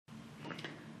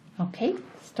Okay,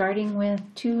 starting with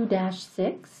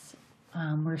 2-6,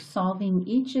 we're solving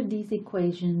each of these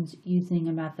equations using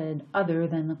a method other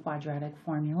than the quadratic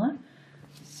formula.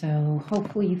 So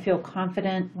hopefully you feel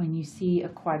confident when you see a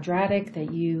quadratic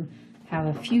that you have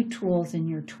a few tools in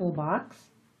your toolbox.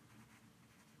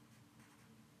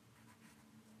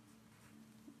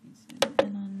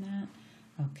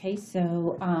 Okay,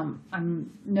 so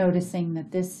I'm noticing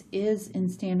that this is in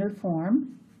standard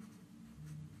form.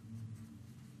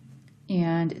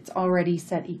 And it's already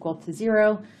set equal to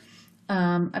 0.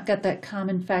 I've got that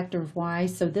common factor of y,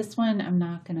 so this one I'm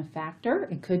not going to factor.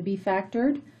 It could be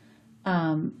factored,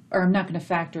 or I'm not going to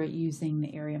factor it using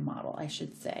the area model, I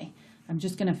should say. I'm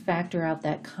just going to factor out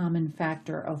that common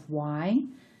factor of y.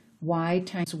 Y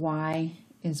times y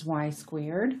is y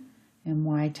squared, and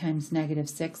y times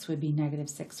 -6 would be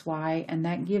 -6y, and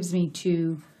that gives me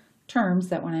two terms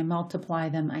that when I multiply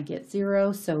them I get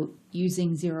 0, so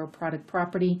using zero product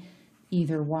property,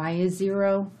 either y is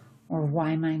 0 or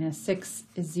y minus 6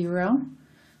 is 0.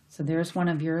 So there's one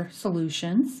of your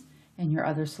solutions, and your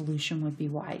other solution would be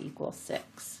y equals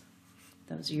 6.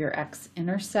 Those are your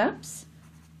x-intercepts.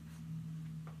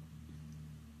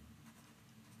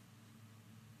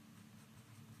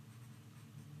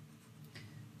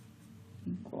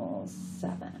 Equals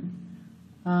 7.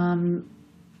 I'm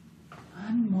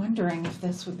wondering if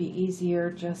this would be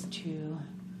easier just to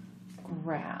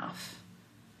graph.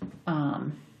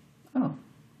 Oh,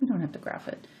 we don't have to graph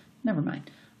it. Never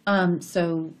mind.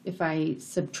 So if I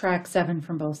subtract 7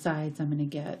 from both sides, I'm going to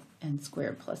get n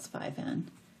squared plus 5n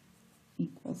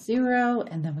equals 0.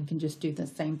 And then we can just do the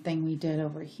same thing we did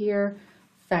over here.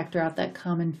 Factor out that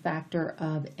common factor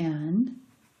of n.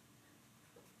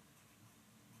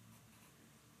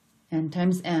 N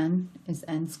times n is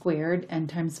n squared. N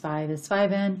times 5 is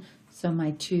 5n. So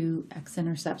my two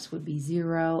x-intercepts would be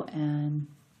 0 and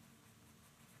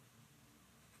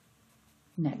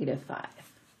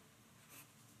 -5.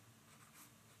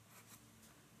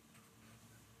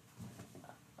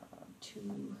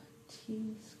 Two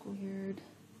t squared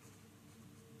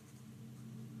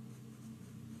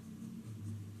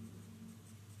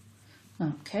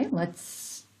Okay,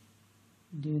 let's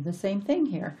do the same thing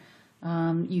here.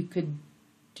 You could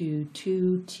do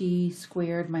 2t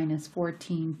squared minus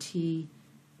 14t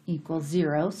equals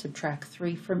 0. Subtract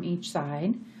 3 from each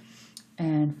side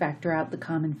and factor out the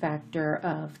common factor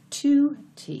of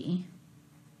 2t.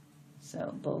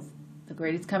 So the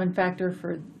greatest common factor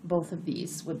for both of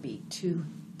these would be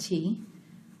 2t.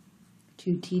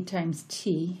 2t times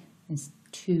t is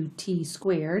 2t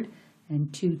squared,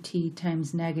 and 2t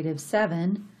times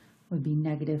 -7 would be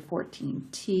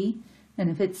 -14t. And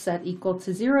if it's set equal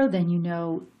to 0, then you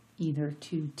know either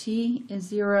 2t is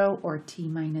 0 or t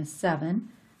minus 7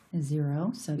 is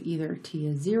 0. So either t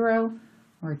is 0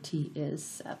 or t is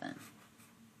 7.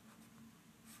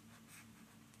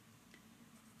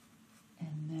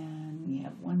 And then we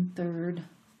have 1/3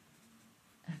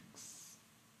 x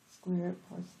squared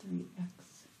plus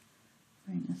 3x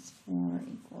minus 4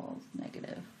 equals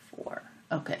 -4.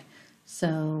 Okay,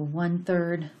 so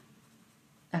 1/3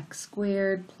 x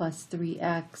squared plus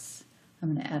 3x,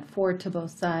 I'm going to add 4 to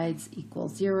both sides,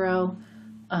 equals 0.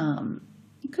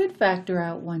 You could factor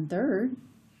out 1/3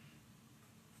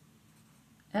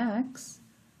 x.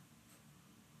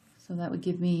 So that would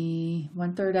give me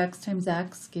 1/3 x times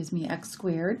x gives me x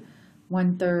squared.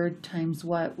 1/3 times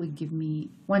what would give me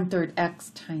 1/3 x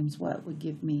times what would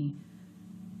give me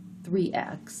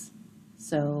 3x.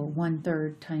 So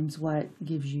 1/3 times what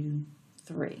gives you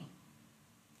 3.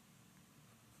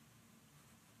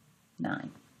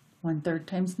 9. 1/3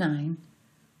 times 9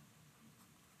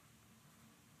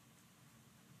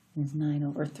 is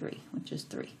 9/3, which is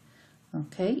 3.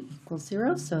 Okay, equals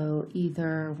 0. So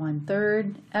either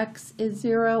 1/3 x is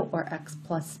 0 or x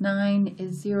plus 9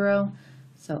 is 0.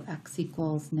 So x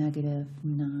equals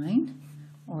 -9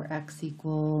 or x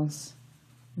equals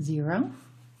 0.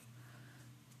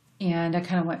 And I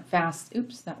kind of went fast.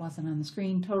 Oops, that wasn't on the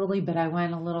screen totally, but I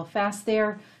went a little fast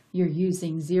there. You're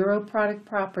using zero product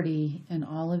property in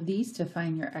all of these to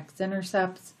find your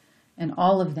x-intercepts, and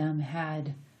all of them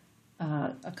had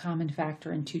a common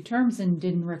factor in two terms and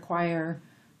didn't require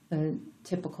the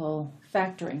typical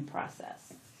factoring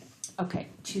process. Okay,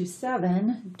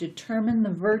 2-7, determine the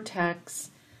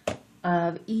vertex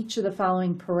of each of the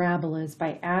following parabolas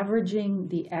by averaging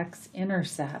the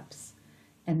x-intercepts,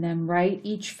 and then write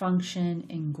each function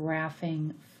in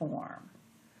graphing form.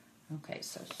 Okay,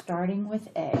 so starting with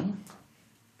A,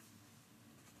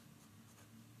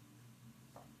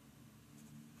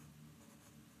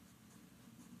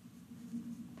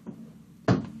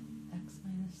 x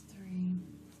minus 3,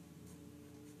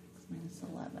 x minus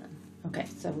 11. Okay,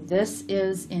 so this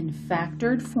is in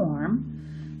factored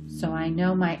form. So I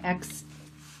know my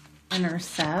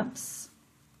x-intercepts.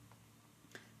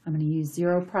 I'm going to use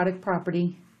zero product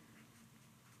property.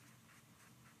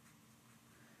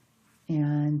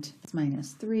 And x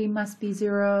minus 3 must be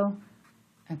 0.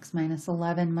 X minus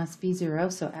 11 must be 0.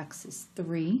 So x is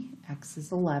 3, x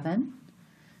is 11.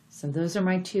 So those are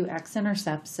my two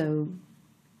x-intercepts. So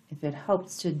if it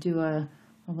helps to do a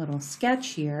little sketch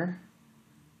here,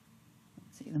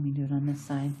 let's see, let me do it on this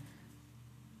side.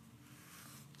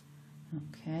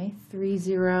 Okay, 3,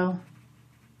 0,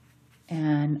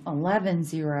 and 11,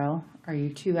 0 are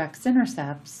your two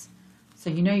x-intercepts. So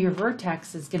you know your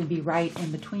vertex is going to be right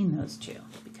in between those two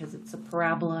because it's a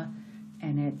parabola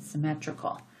and it's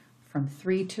symmetrical. From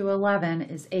 3 to 11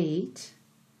 is 8,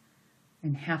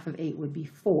 and half of 8 would be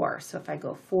 4. So if I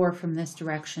go 4 from this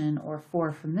direction or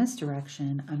 4 from this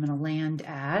direction, I'm going to land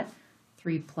at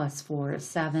 3 plus 4 is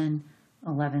 7,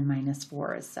 11 minus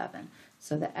 4 is 7.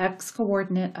 So the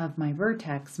x-coordinate of my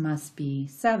vertex must be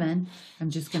 7. I'm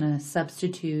just going to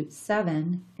substitute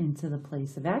 7 into the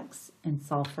place of x and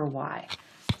solve for y.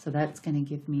 So that's going to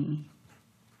give me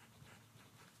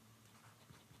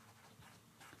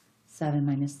 7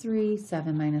 minus 3,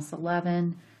 7 minus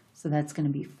 11. So that's going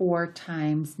to be 4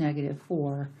 times negative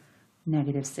 4,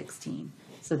 negative 16.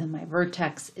 So then my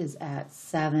vertex is at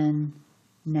 7,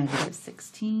 negative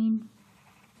 16.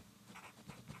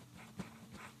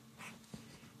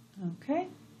 Okay.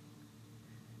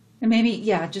 And maybe,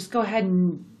 yeah, just go ahead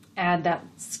and add that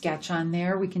sketch on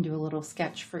there. We can do a little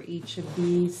sketch for each of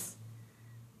these.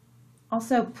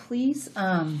 Also, please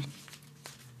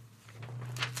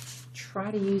try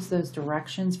to use those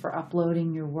directions for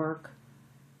uploading your work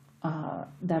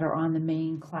that are on the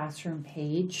main classroom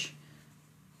page.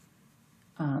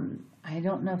 I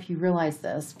don't know if you realize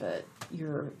this, but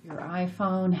your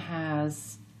iPhone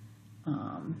has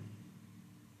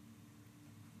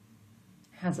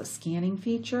a scanning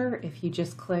feature. If you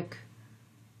just click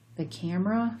the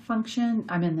camera function,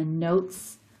 I'm in the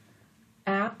Notes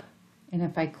app, and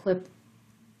if I click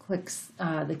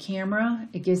the camera,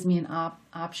 it gives me an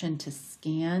option to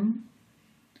scan,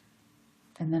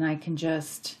 and then I can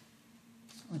just,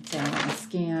 let's say I want to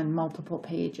scan multiple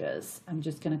pages. I'm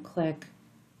just going to click,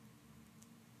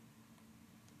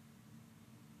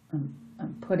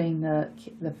 I'm putting the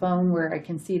phone where I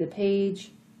can see the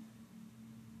page,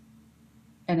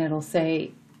 and it'll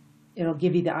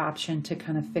give you the option to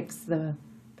kind of fix the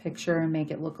picture and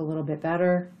make it look a little bit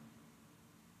better.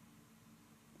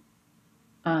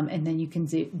 And then you can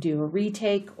do a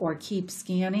retake or keep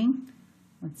scanning.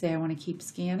 Let's say I want to keep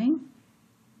scanning,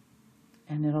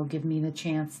 and it'll give me the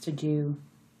chance to do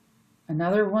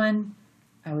another one.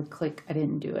 I would click, I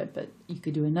didn't do it, but you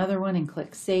could do another one and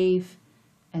click save,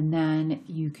 and then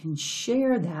you can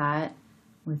share that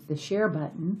with the share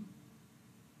button,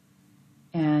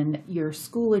 and your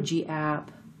Schoology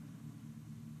app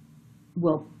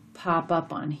will pop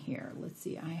up on here. Let's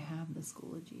see, I have the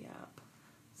Schoology app,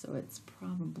 so it's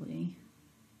probably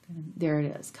gonna, there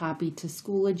it is, copy to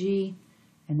Schoology,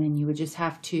 and then you would just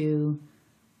have to,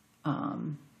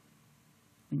 when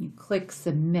you click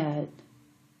submit,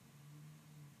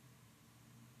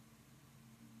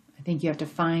 I think you have to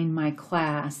find my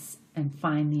class and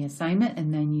find the assignment,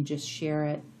 and then you just share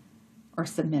it or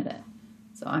submit it.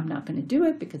 So I'm not going to do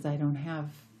it because I don't have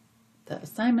the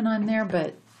assignment on there,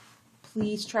 but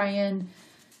please try and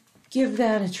give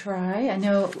that a try. I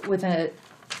know with a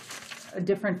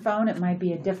different phone it might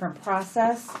be a different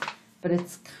process, but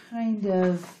it's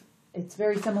it's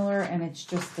very similar, and it's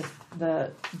just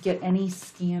the Get Any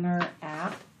Scanner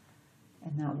app,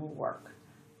 and that will work.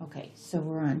 Okay, so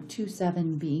we're on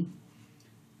 2.7b.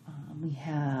 We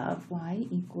have y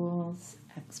equals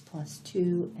x plus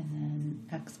 2 and then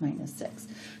x minus 6.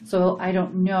 So I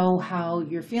don't know how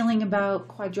you're feeling about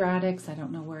quadratics. I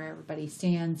don't know where everybody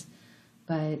stands,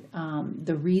 but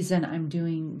the reason I'm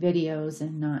doing videos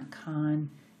and not Khan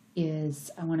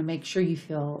is I want to make sure you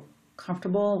feel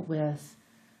comfortable with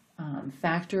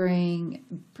factoring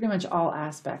pretty much all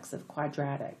aspects of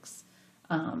quadratics,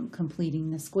 completing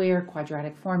the square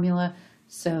quadratic formula.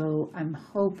 So I'm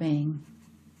hoping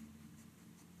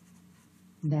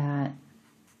that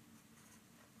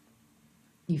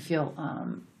you feel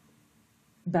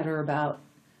better about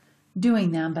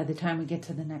doing them by the time we get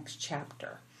to the next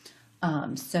chapter.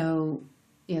 So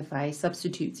if I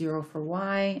substitute 0 for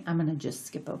y, I'm going to just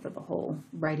skip over the whole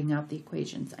writing out the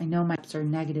equations. I know my x are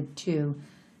 -2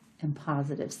 and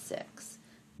 +6.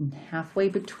 And halfway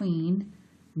between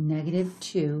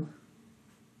 -2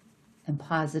 and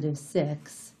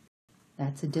 +6,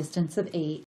 that's a distance of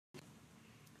 8.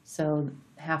 So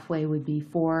halfway would be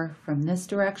 4 from this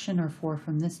direction or 4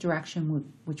 from this direction,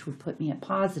 which would put me at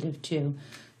positive 2.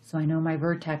 So I know my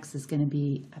vertex is going to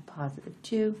be at positive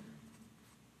 2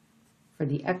 for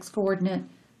the x coordinate.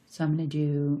 So I'm going to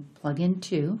do plug in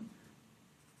 2.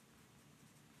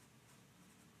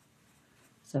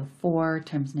 So 4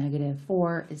 times negative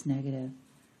 4 is negative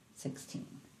 16.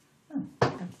 Oh,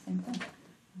 that's the same thing.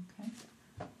 Okay.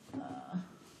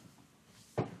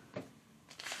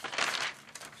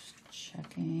 Just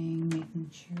checking,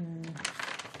 making sure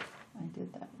I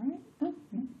did that right. Oh,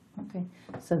 yeah. Okay.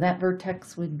 So that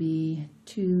vertex would be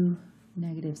 2,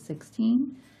 negative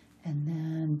 16. And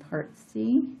then part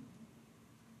C.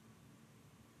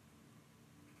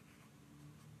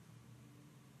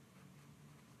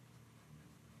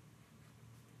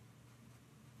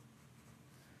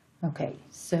 Okay,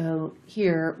 so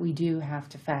here we do have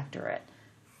to factor it.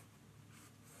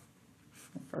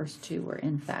 The first two were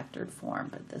in factored form,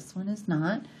 but this one is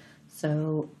not.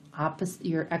 So opposite,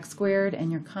 your x squared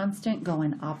and your constant go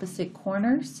in opposite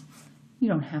corners. You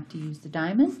don't have to use the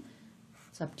diamond.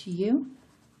 It's up to you.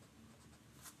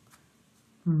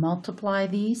 Multiply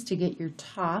these to get your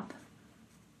top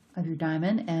of your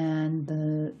diamond, and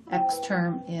the x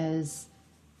term is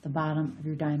the bottom of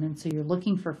your diamond. So you're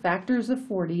looking for factors of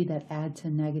 40 that add to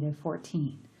negative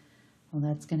 14. Well,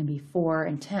 that's going to be 4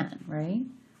 and 10, right?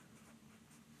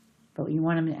 But you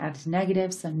want them to add to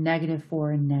negative, so negative 4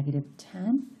 and negative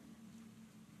 10.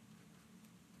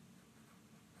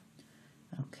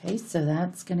 Okay, so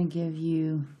that's going to give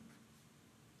you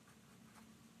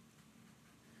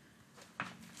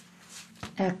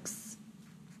x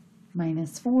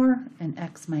minus 4 and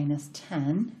x minus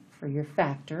 10 for your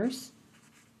factors.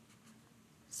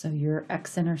 So your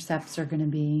x-intercepts are going to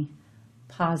be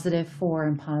positive 4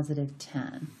 and positive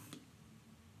 10.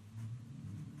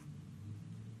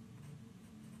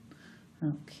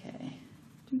 Okay.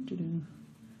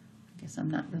 I guess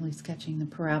I'm not really sketching the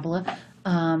parabola.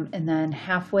 And then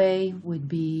halfway would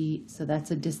be, so that's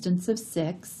a distance of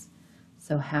 6.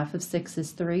 So half of 6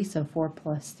 is 3, so 4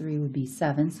 plus 3 would be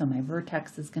 7. So my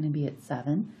vertex is going to be at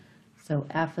 7. So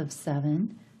f of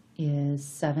 7 is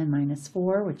 7 minus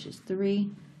 4, which is 3,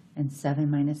 and 7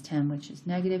 minus 10, which is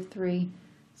negative 3.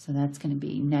 So that's going to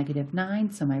be negative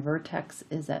 9. So my vertex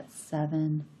is at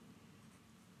 7,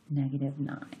 negative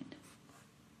 9.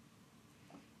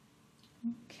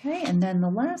 Okay, and then the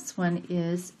last one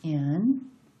is in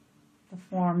the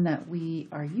form that we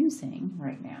are using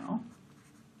right now.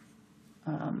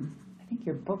 I think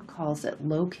your book calls it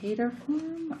locator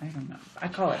form. I don't know. I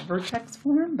call it vertex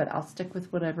form, but I'll stick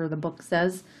with whatever the book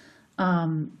says.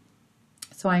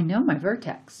 So I know my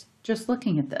vertex just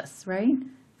looking at this, right?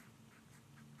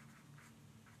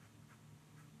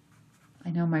 I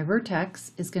know my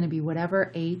vertex is going to be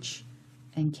whatever h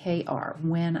and k are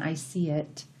when I see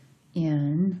it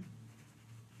in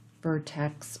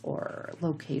vertex or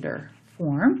locator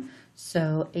form.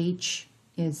 So h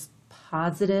is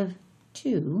positive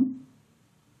 2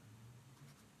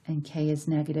 and k is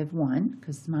negative 1,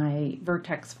 because my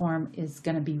vertex form is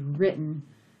going to be written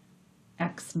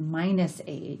x minus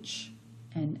h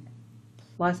and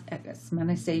plus x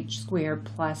minus h squared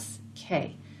plus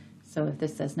k. So if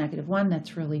this says negative 1,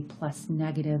 that's really plus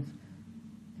negative.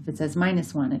 If it says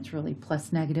minus 1, it's really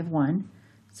plus negative 1.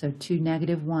 So 2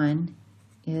 negative 1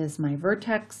 is my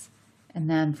vertex. And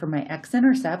then for my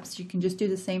x-intercepts, you can just do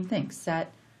the same thing.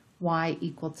 Set y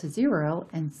equal to 0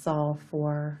 and solve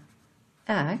for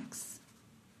x.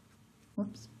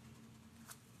 Whoops.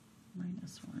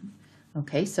 Minus 1.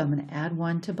 Okay, so I'm going to add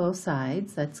 1 to both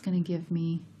sides. That's going to give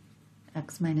me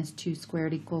x minus 2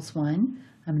 squared equals 1.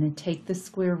 I'm going to take the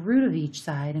square root of each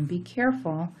side, and be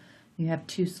careful. You have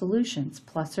two solutions.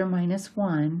 Plus or minus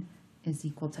 1 is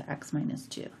equal to x minus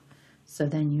 2. So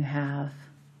then you have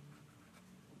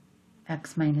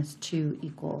x minus 2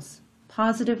 equals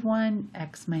positive 1,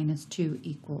 x minus 2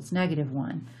 equals negative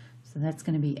 1. So that's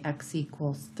going to be x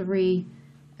equals 3,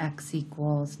 x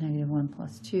equals negative 1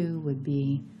 plus 2 would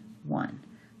be 1.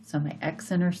 So my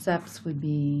x-intercepts would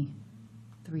be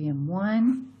 3 and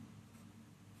 1,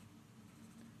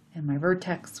 and my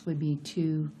vertex would be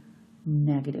 2,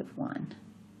 negative 1.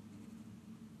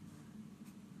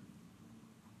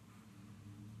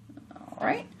 All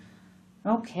right.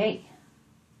 Okay.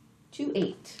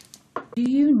 2-8. Do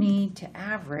you need to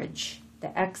average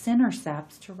the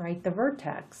x-intercepts to write the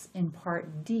vertex in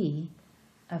part D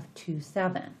of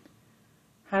 2-7?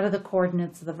 How do the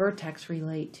coordinates of the vertex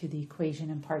relate to the equation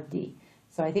in part D?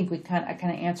 So I think I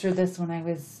kind of answered this when I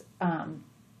was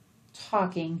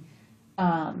talking.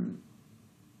 I'm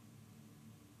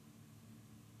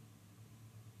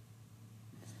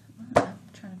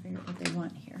trying to figure out what they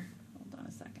want here.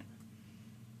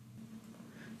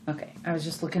 Okay, I was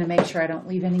just looking to make sure I don't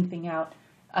leave anything out.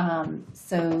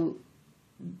 So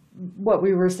what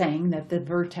we were saying, that the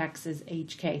vertex is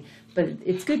HK, but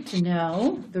it's good to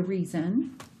know the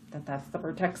reason that that's the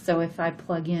vertex. So if I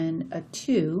plug in a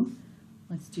 2,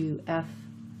 let's do F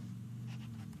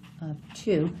of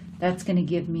 2, that's going to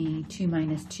give me 2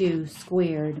 minus 2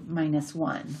 squared minus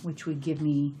 1, which would give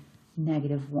me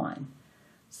 -1.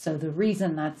 So the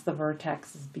reason that's the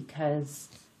vertex is because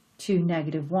 2,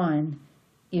 -1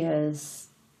 is,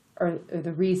 or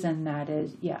the reason that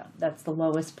is, yeah, that's the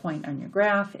lowest point on your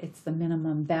graph. It's the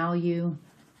minimum value.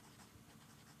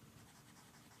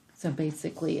 So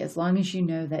basically, as long as you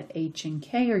know that H and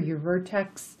K are your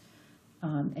vertex,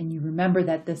 and you remember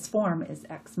that this form is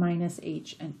X minus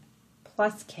H and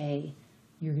plus K,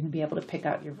 you're going to be able to pick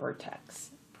out your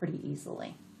vertex pretty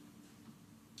easily.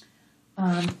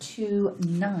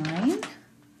 2-9,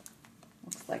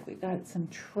 looks like we got some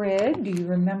trig. Do you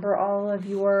remember all of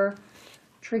your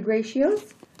trig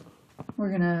ratios? We're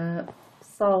going to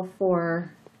solve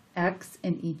for X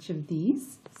in each of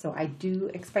these. So I do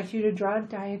expect you to draw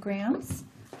diagrams.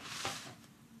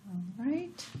 All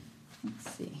right,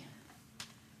 let's see.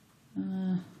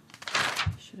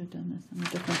 Should have done this on a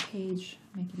different page,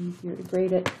 make it easier to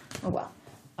grade it. Oh well.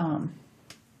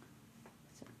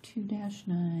 So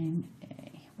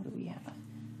 2-9A, what do we have?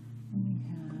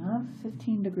 We have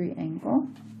 15-degree angle.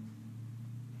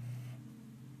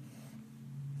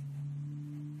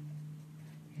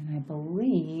 And I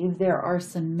believe there are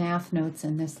some math notes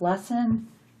in this lesson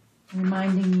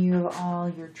reminding you all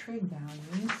your trig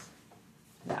values.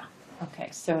 Yeah, okay,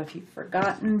 so if you've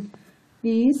forgotten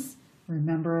these,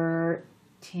 remember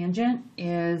tangent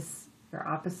is your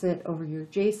opposite over your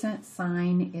adjacent,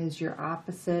 sine is your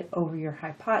opposite over your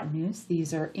hypotenuse.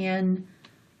 These are in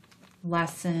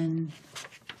lesson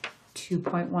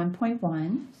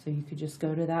 2.1.1, so you could just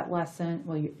go to that lesson.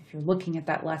 Well, if you're looking at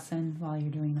that lesson while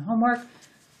you're doing the homework,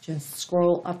 just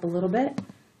scroll up a little bit.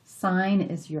 Sine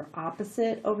is your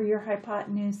opposite over your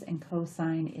hypotenuse, and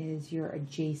cosine is your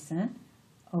adjacent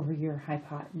over your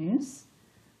hypotenuse.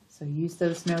 So use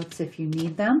those notes if you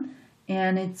need them.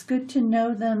 And it's good to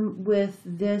know them with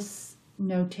this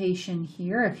notation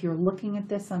here. If you're looking at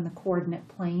this on the coordinate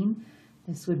plane,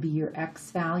 this would be your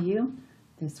X value,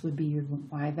 this would be your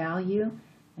Y value,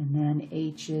 and then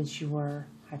H is your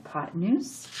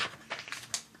hypotenuse.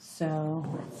 So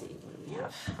let's see, what do we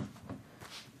have?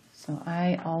 So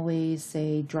I always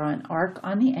say draw an arc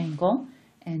on the angle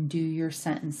and do your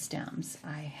sentence stems.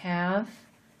 I have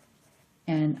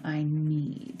and I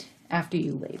need after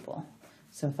you label.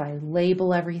 So if I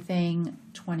label everything,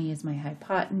 20 is my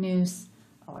hypotenuse.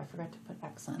 Oh, I forgot to put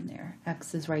X on there.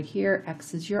 X is right here.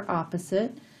 X is your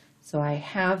opposite. So I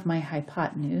have my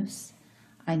hypotenuse.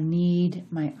 I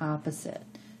need my opposite.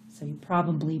 So you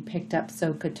probably picked up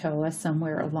SOHCAHTOA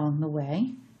somewhere along the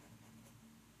way.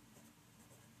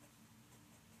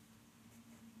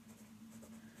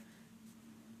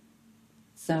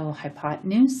 So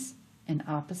hypotenuse and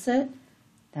opposite,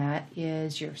 that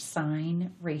is your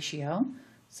sine ratio.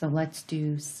 So let's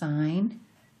do sine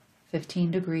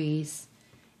 15 degrees,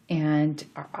 and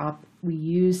we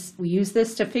use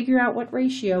this to figure out what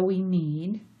ratio we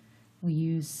need. We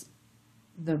use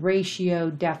the ratio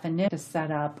definition to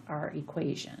set up our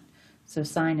equation. So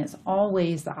sine is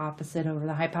always the opposite over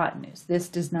the hypotenuse. This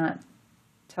does not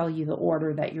tell you the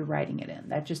order that you're writing it in.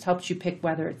 That just helps you pick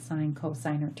whether it's sine,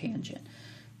 cosine, or tangent.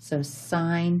 So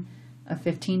sine of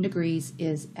 15 degrees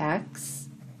is x,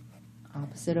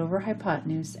 opposite over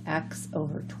hypotenuse, x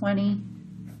over 20,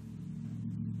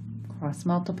 cross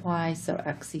multiply, so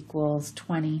x equals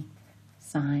 20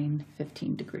 sine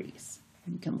 15 degrees.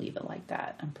 You can leave it like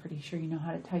that. I'm pretty sure you know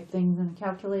how to type things in a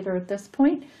calculator at this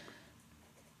point.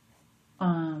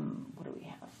 What do we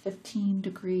have? 15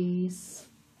 degrees.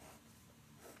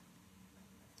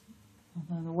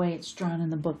 Although the way it's drawn in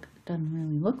the book doesn't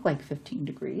really look like 15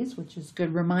 degrees, which is a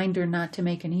good reminder not to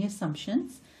make any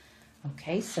assumptions.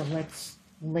 Okay, so let's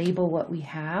label what we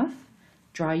have.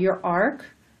 Draw your arc.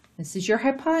 This is your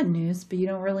hypotenuse, but you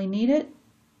don't really need it.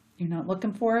 You're not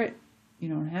looking for it. You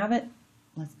don't have it.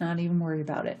 Let's not even worry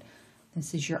about it.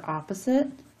 This is your opposite.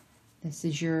 This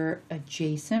is your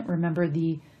adjacent. Remember,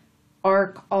 the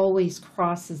arc always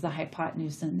crosses the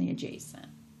hypotenuse and the adjacent.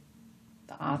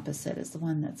 The opposite is the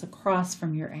one that's across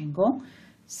from your angle.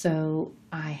 So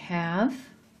I have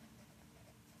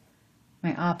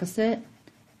my opposite.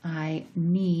 I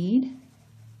need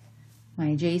my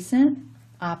adjacent,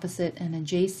 opposite and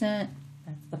adjacent.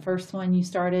 That's the first one you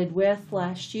started with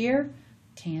last year,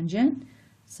 tangent.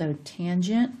 So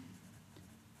tangent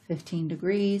 15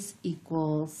 degrees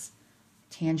equals,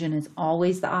 tangent is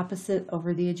always the opposite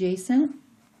over the adjacent.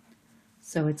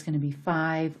 So it's going to be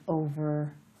 5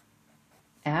 over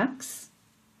x.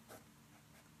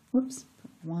 Whoops,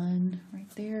 put 1 right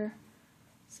there.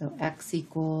 So x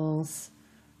equals,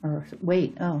 or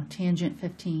wait, oh, tangent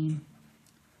 15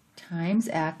 times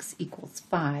x equals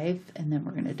 5, and then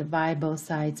we're going to divide both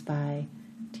sides by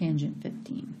tangent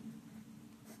 15.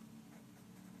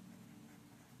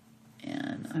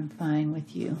 And I'm fine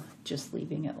with you just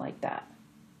leaving it like that.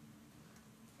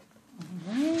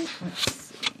 All right, let's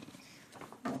see.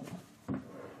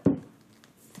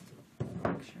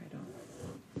 Make sure I don't.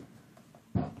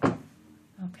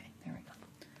 Okay, there we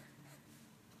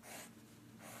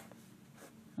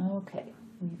go. Okay,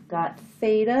 we've got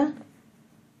theta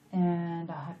and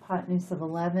a hypotenuse of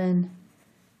 11.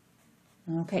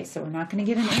 Okay, so we're not going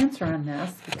to get an answer on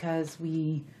this because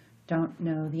we don't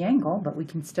know the angle, but we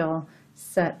can still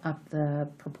set up the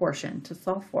proportion to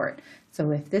solve for it.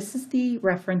 So if this is the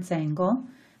reference angle,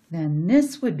 then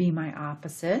this would be my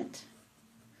opposite.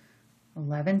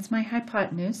 11's my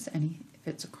hypotenuse, and if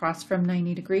it's across from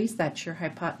 90 degrees, that's your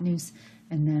hypotenuse,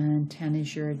 and then 10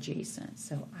 is your adjacent.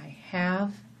 So I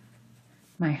have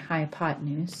my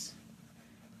hypotenuse.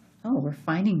 Oh, we're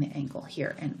finding the angle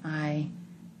here, and I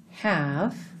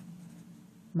have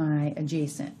my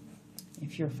adjacent.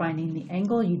 If you're finding the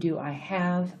angle, you do I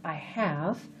have,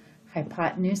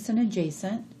 hypotenuse and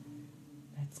adjacent.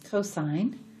 That's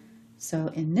cosine. So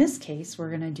in this case, we're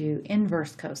going to do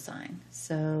inverse cosine.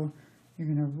 So you're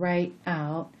going to write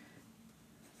out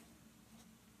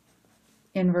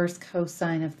inverse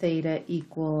cosine of theta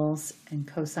equals, and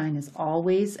cosine is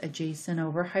always adjacent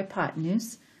over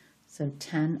hypotenuse, so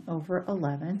 10 over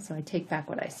 11. So I take back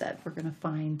what I said. We're going to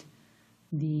find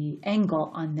the angle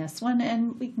on this one,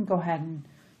 and we can go ahead and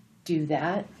do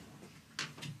that.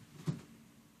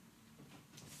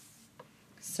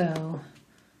 So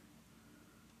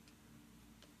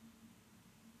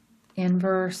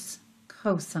inverse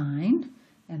cosine,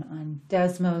 and on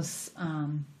Desmos,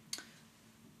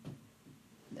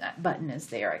 that button is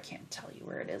there. I can't tell you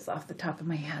where it is off the top of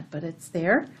my head, but it's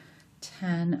there.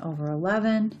 10 over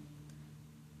 11.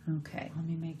 Okay, let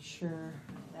me make sure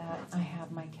that I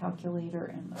have my calculator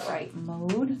in the right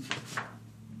mode.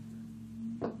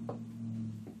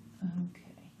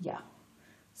 Okay, yeah.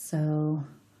 So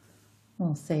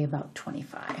we'll say about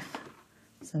 25.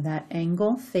 So that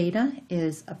angle, theta,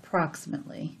 is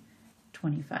approximately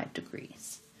 25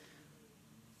 degrees.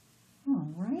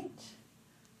 All right.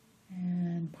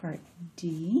 And part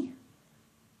D.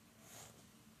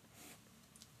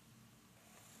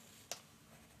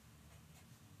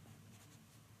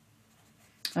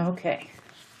 Okay,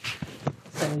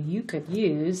 so you could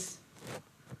use,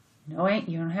 no,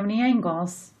 you don't have any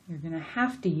angles. You're going to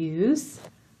have to use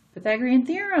Pythagorean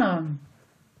theorem.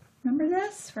 Remember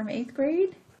this from 8th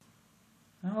grade?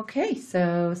 Okay,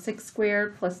 so 6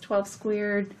 squared plus 12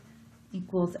 squared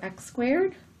equals x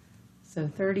squared. So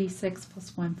 36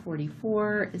 plus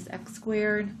 144 is x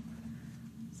squared.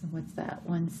 So what's that?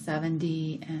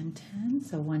 170 and 10,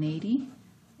 so 180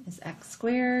 is x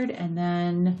squared. And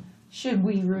then should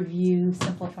we review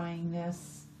simplifying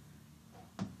this?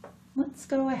 Let's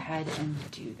go ahead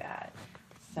and do that.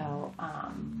 So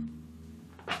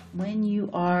when you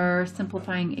are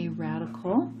simplifying a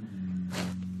radical, I'm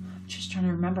just trying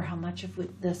to remember how much of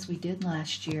this we did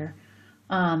last year.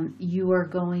 You are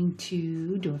going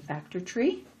to do a factor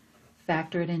tree,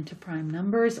 factor it into prime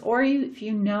numbers, or if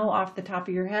you know off the top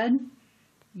of your head,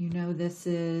 you know this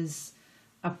is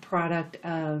a product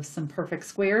of some perfect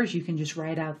squares, you can just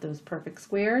write out those perfect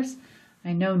squares.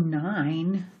 I know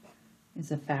 9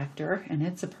 is a factor, and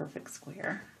it's a perfect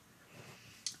square.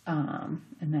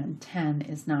 And then 10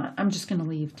 is not. I'm just going to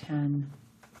leave 10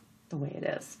 the way it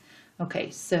is.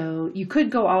 Okay, so you could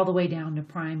go all the way down to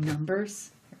prime numbers.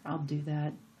 Here, I'll do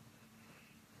that,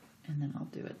 and then I'll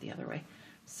do it the other way.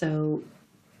 So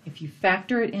if you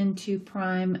factor it into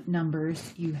prime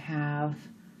numbers, you have,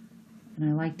 and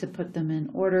I like to put them in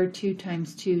order, 2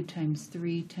 times 2 times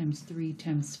 3 times 3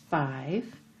 times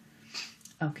 5.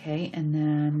 Okay, and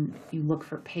then you look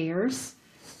for pairs.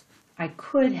 I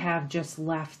could have just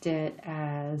left it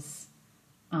as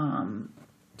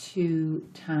 2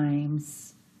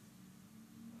 times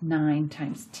 9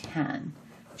 times 10,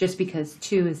 just because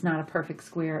 2 is not a perfect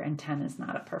square and 10 is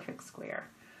not a perfect square.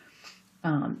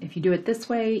 If you do it this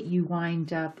way, you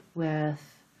wind up with,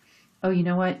 oh, you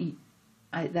know what?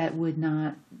 That would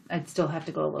not, I'd still have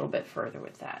to go a little bit further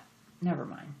with that. Never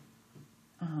mind.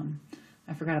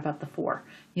 I forgot about the 4.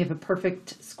 You have a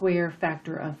perfect square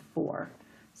factor of 4.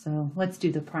 So let's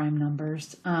do the prime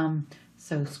numbers.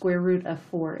 So square root of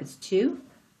 4 is 2.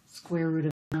 Square root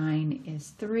of 9 is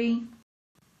 3.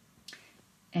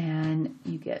 and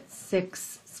you get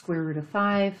 6 square root of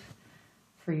 5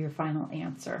 for your final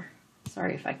answer.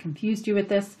 Sorry if I confused you with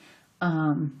this.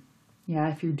 Yeah,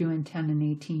 if you're doing 10 and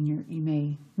 18, you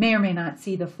may or may not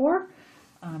see the 4,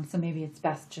 so maybe it's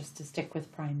best just to stick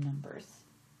with prime numbers.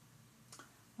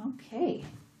 Okay,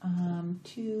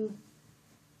 2,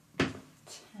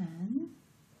 10.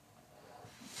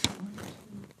 1, 2,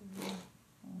 3,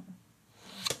 4,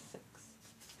 5, 6,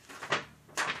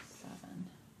 7.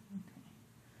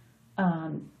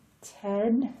 Okay.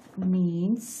 Ted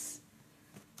needs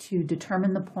to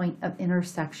determine the point of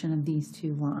intersection of these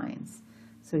two lines.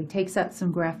 So he takes out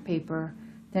some graph paper,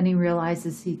 then he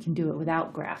realizes he can do it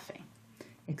without graphing.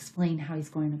 Explain how he's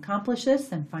going to accomplish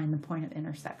this and find the point of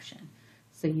intersection.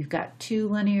 So you've got 2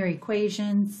 linear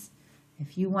equations.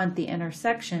 If you want the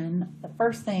intersection, the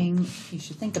first thing you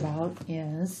should think about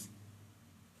is,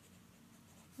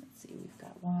 let's see, we've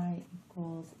got y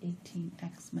equals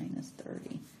 18x minus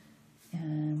 30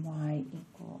 and y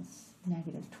equals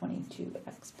negative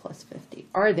 22x plus 50.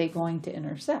 Are they going to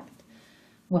intersect?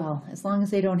 Well, as long as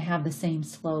they don't have the same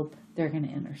slope, they're going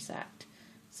to intersect.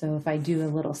 So if I do a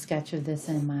little sketch of this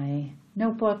in my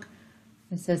notebook,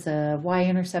 it says a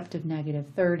y-intercept of negative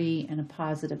 30 and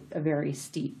a very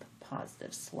steep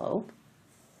positive slope.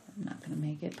 I'm not going to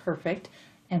make it perfect.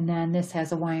 And then this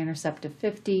has a y-intercept of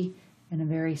 50 and a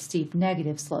very steep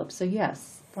negative slope. So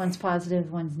yes, one's positive,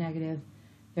 one's negative,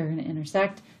 they're going to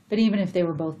intersect. But even if they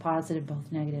were both positive, both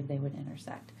negative, they would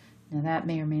intersect. Now that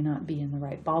may or may not be in the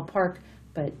right ballpark,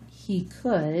 but he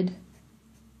could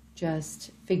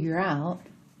just figure out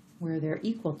where they're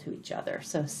equal to each other.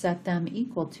 So set them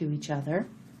equal to each other,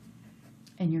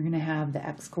 and you're going to have the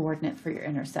x-coordinate for your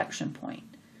intersection point.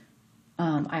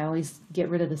 I always get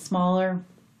rid of the smaller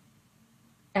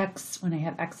x when I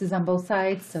have x's on both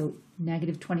sides, so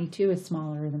negative 22 is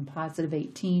smaller than positive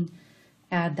 18.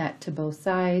 Add that to both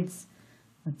sides.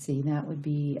 Let's see, that would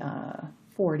be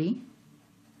 40.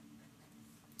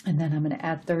 And then I'm going to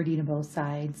add 30 to both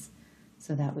sides,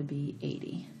 so that would be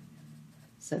 80.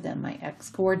 So then my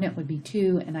x-coordinate would be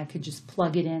 2, and I could just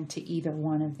plug it into either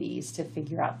one of these to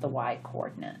figure out the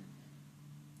y-coordinate.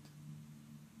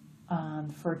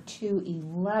 For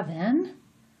 211,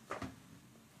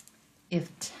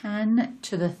 if 10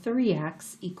 to the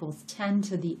 3x equals 10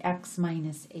 to the x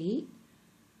minus 8,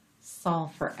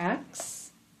 solve for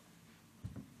x.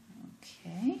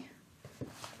 Okay.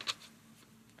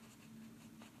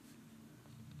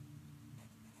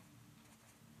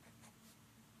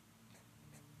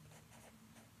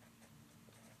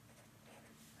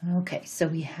 Okay, so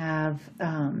we have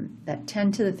that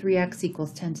 10 to the 3x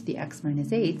equals 10 to the x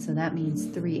minus 8, so that means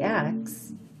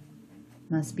 3x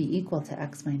must be equal to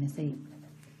x minus 8.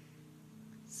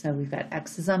 So we've got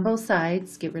x's on both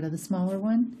sides, get rid of the smaller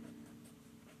one.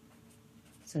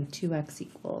 So 2x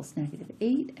equals negative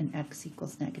 8 and x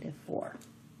equals negative 4.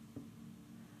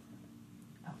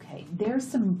 Okay, there's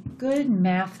some good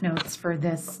math notes for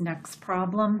this next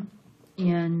problem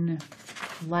in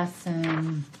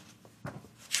lesson.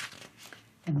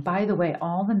 And by the way,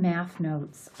 all the math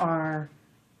notes are,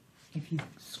 if you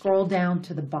scroll down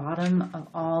to the bottom of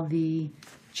all the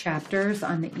chapters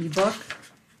on the ebook,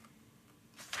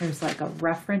 there's like a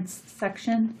reference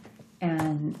section,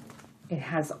 and it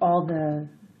has all the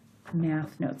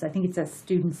math notes. I think it says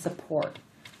student support,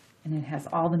 and it has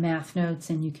all the math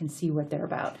notes, and you can see what they're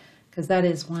about. Because that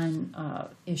is one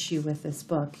issue with this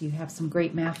book. You have some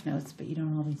great math notes, but you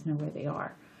don't always know where they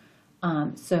are.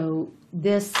 So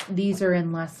these are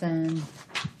in lesson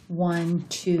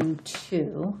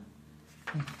 122,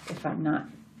 if I'm not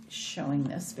showing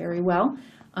this very well.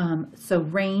 So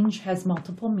range has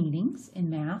multiple meanings in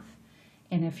math,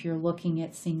 and if you're looking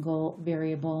at single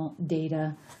variable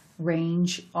data,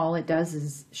 range, all it does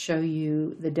is show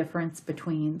you the difference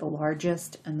between the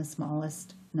largest and the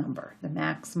smallest number, the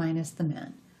max minus the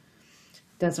min.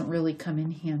 Doesn't really come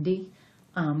in handy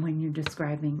when you're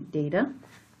describing data.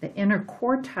 The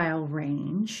interquartile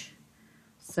range,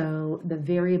 so the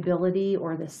variability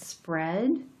or the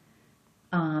spread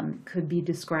could be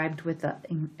described with the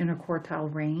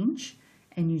interquartile range,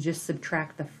 and you just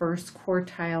subtract the first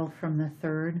quartile from the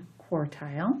third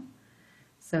quartile.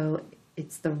 So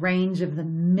it's the range of the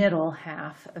middle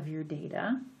half of your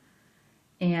data.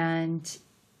 And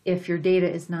if your data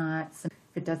is not, if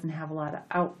it doesn't have a lot of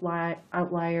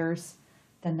outliers,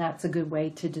 then that's a good way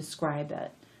to describe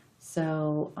it.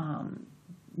 So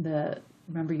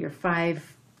remember your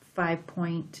five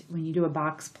point, when you do a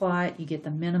box plot, you get the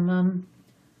minimum,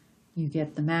 you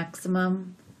get the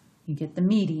maximum, you get the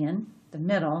median, the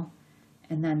middle,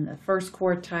 and then the first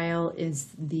quartile is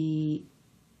the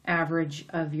average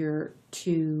of your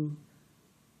two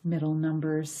middle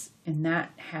numbers in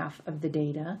that half of the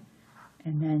data.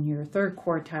 And then your third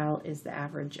quartile is the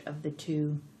average of the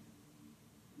two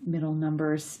middle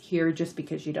numbers here, just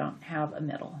because you don't have a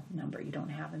middle number, you don't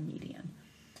have a median.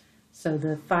 So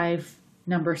the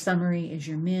 5-number summary is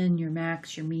your min, your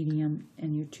max, your median,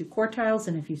 and your two quartiles.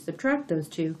 And if you subtract those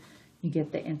two, you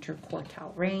get the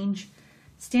interquartile range.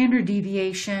 Standard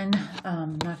deviation,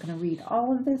 I'm not going to read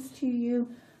all of this to you,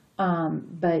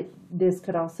 but this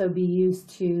could also be used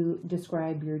to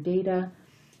describe your data.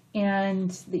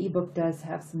 And the ebook does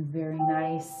have some very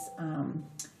nice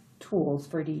tools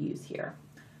for you to use here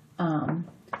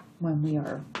when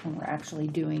we're actually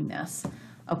doing this.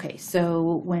 Okay,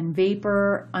 so when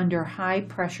vapor under high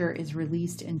pressure is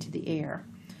released into the air,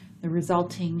 the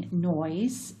resulting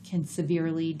noise can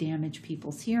severely damage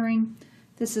people's hearing.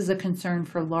 This is a concern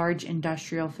for large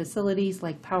industrial facilities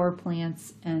like power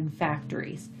plants and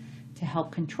factories. To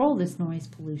help control this noise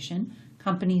pollution,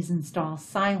 companies install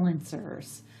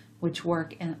silencers, which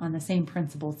work on the same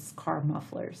principles as car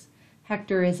mufflers.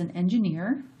 Hector is an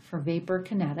engineer for vapor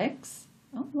kinetics.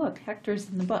 Oh, look, Hector's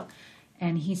in the book.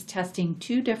 And he's testing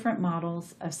two different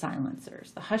models of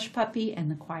silencers, the Hush Puppy and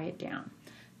the Quiet Down,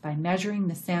 by measuring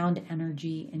the sound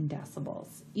energy in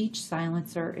decibels. Each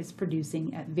silencer is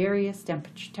producing at various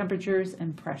temperatures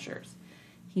and pressures.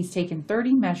 He's taken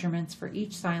 30 measurements for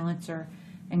each silencer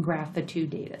and graphed the two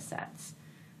data sets.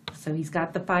 So he's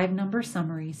got the 5-number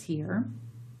summaries here.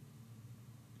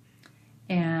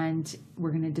 And we're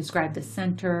going to describe the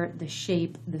center, the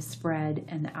shape, the spread,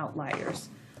 and the outliers.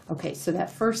 Okay, so that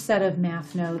first set of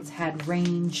math notes had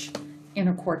range,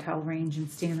 interquartile range, and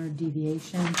standard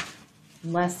deviation.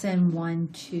 Lesson 1,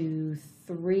 2,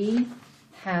 3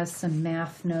 has some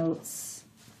math notes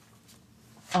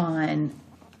on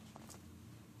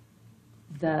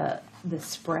the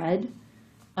spread.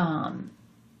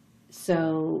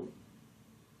 So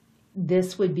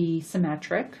this would be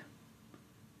symmetric.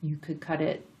 You could cut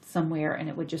it somewhere and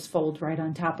it would just fold right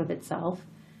on top of itself.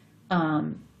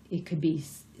 It could be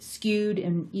skewed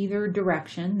in either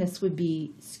direction. This would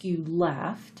be skewed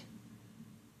left,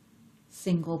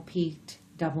 single peaked,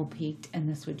 double peaked, and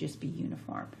this would just be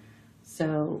uniform.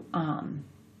 So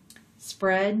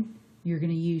spread, you're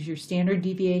going to use your standard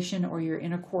deviation or your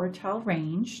interquartile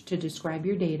range to describe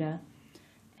your data.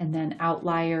 And then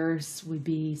outliers would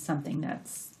be something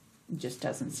that's just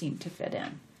doesn't seem to fit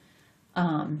in.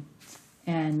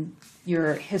 And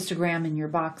your histogram and your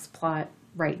box plot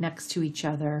right next to each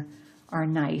other are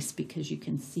nice because you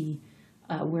can see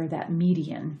where that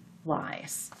median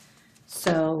lies.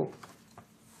 So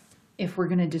if we're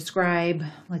going to describe,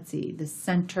 let's see, the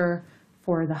center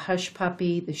for the Hush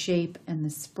Puppy, the shape, and the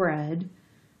spread,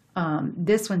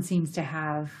 this one seems to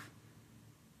have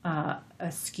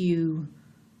a skewed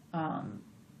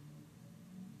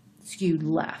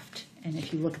left. And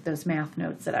if you look at those math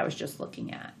notes that I was just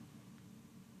looking at,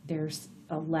 there's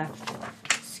a left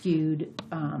skewed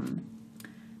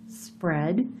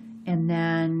spread. And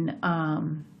then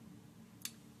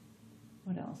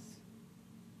what else?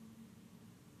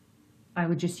 I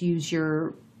would just use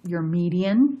your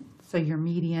median. So your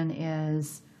median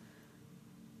is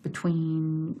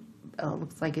between,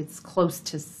 looks like it's close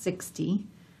to 60.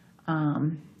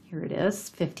 Here it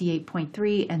is,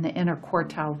 58.3, and the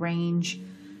interquartile range,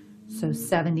 so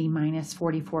 70 minus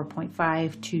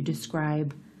 44.5 to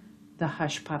describe the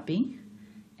Hush Puppy.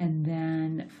 And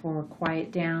then for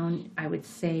Quiet Down, I would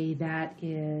say that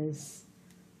is,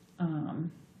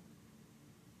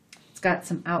 it's got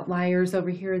some outliers over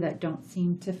here that don't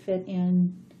seem to fit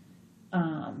in.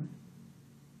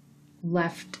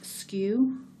 Left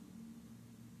skew,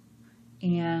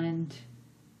 and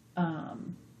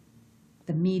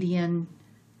the median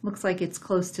looks like it's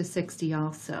close to 60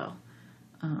 also.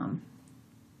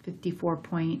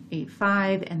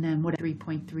 54.85, and then what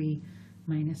 3.3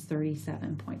 minus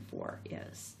 37.4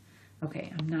 is.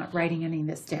 Okay, I'm not writing any of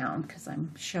this down because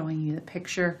I'm showing you the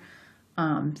picture.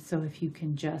 So if you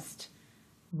can just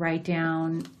write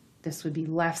down, this would be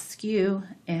left skew,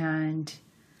 and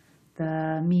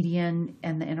the median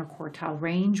and the interquartile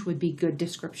range would be good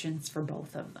descriptions for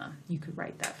both of them. You could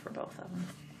write that for both of them.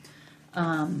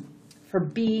 For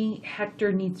B,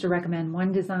 Hector needs to recommend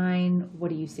one design. What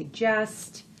do you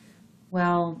suggest?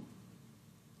 Well,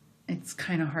 it's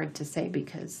kind of hard to say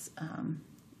because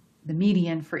the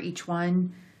median for each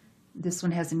one, this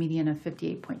one has a median of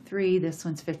 58.3, this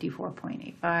one's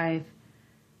 54.85.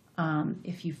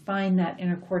 If you find that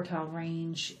interquartile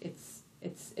range, it's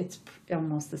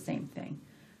almost the same thing.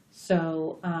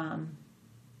 So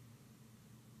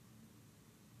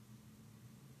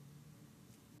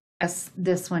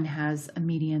this one has a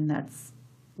median that's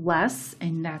less,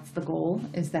 and that's the goal,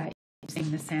 is that you're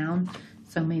using the sound.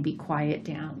 So maybe quiet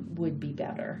down would be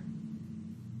better.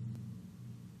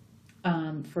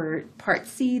 For part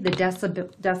C, the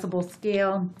decibel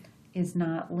scale is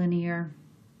not linear.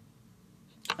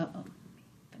 Let me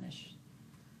finish.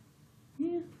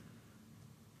 Yeah.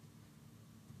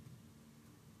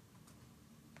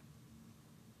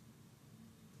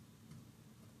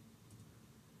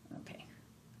 Okay.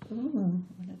 Ooh,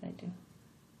 what did I do?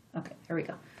 Okay, there we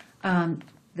go.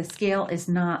 The scale is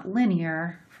not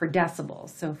linear for decibels.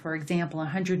 So for example,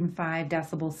 105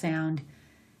 decibel sound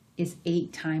is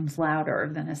 8 times louder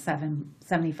than a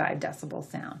 75 decibel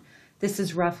sound. This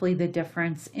is roughly the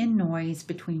difference in noise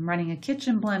between running a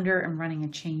kitchen blender and running a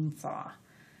chainsaw.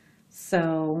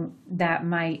 So that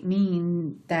might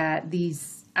mean that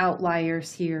these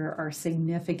outliers here are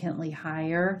significantly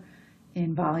higher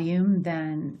in volume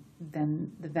than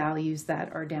the values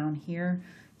that are down here.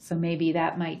 So maybe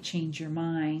that might change your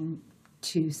mind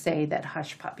to say that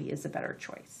Hush Puppy is a better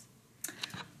choice.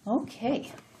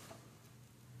 Okay.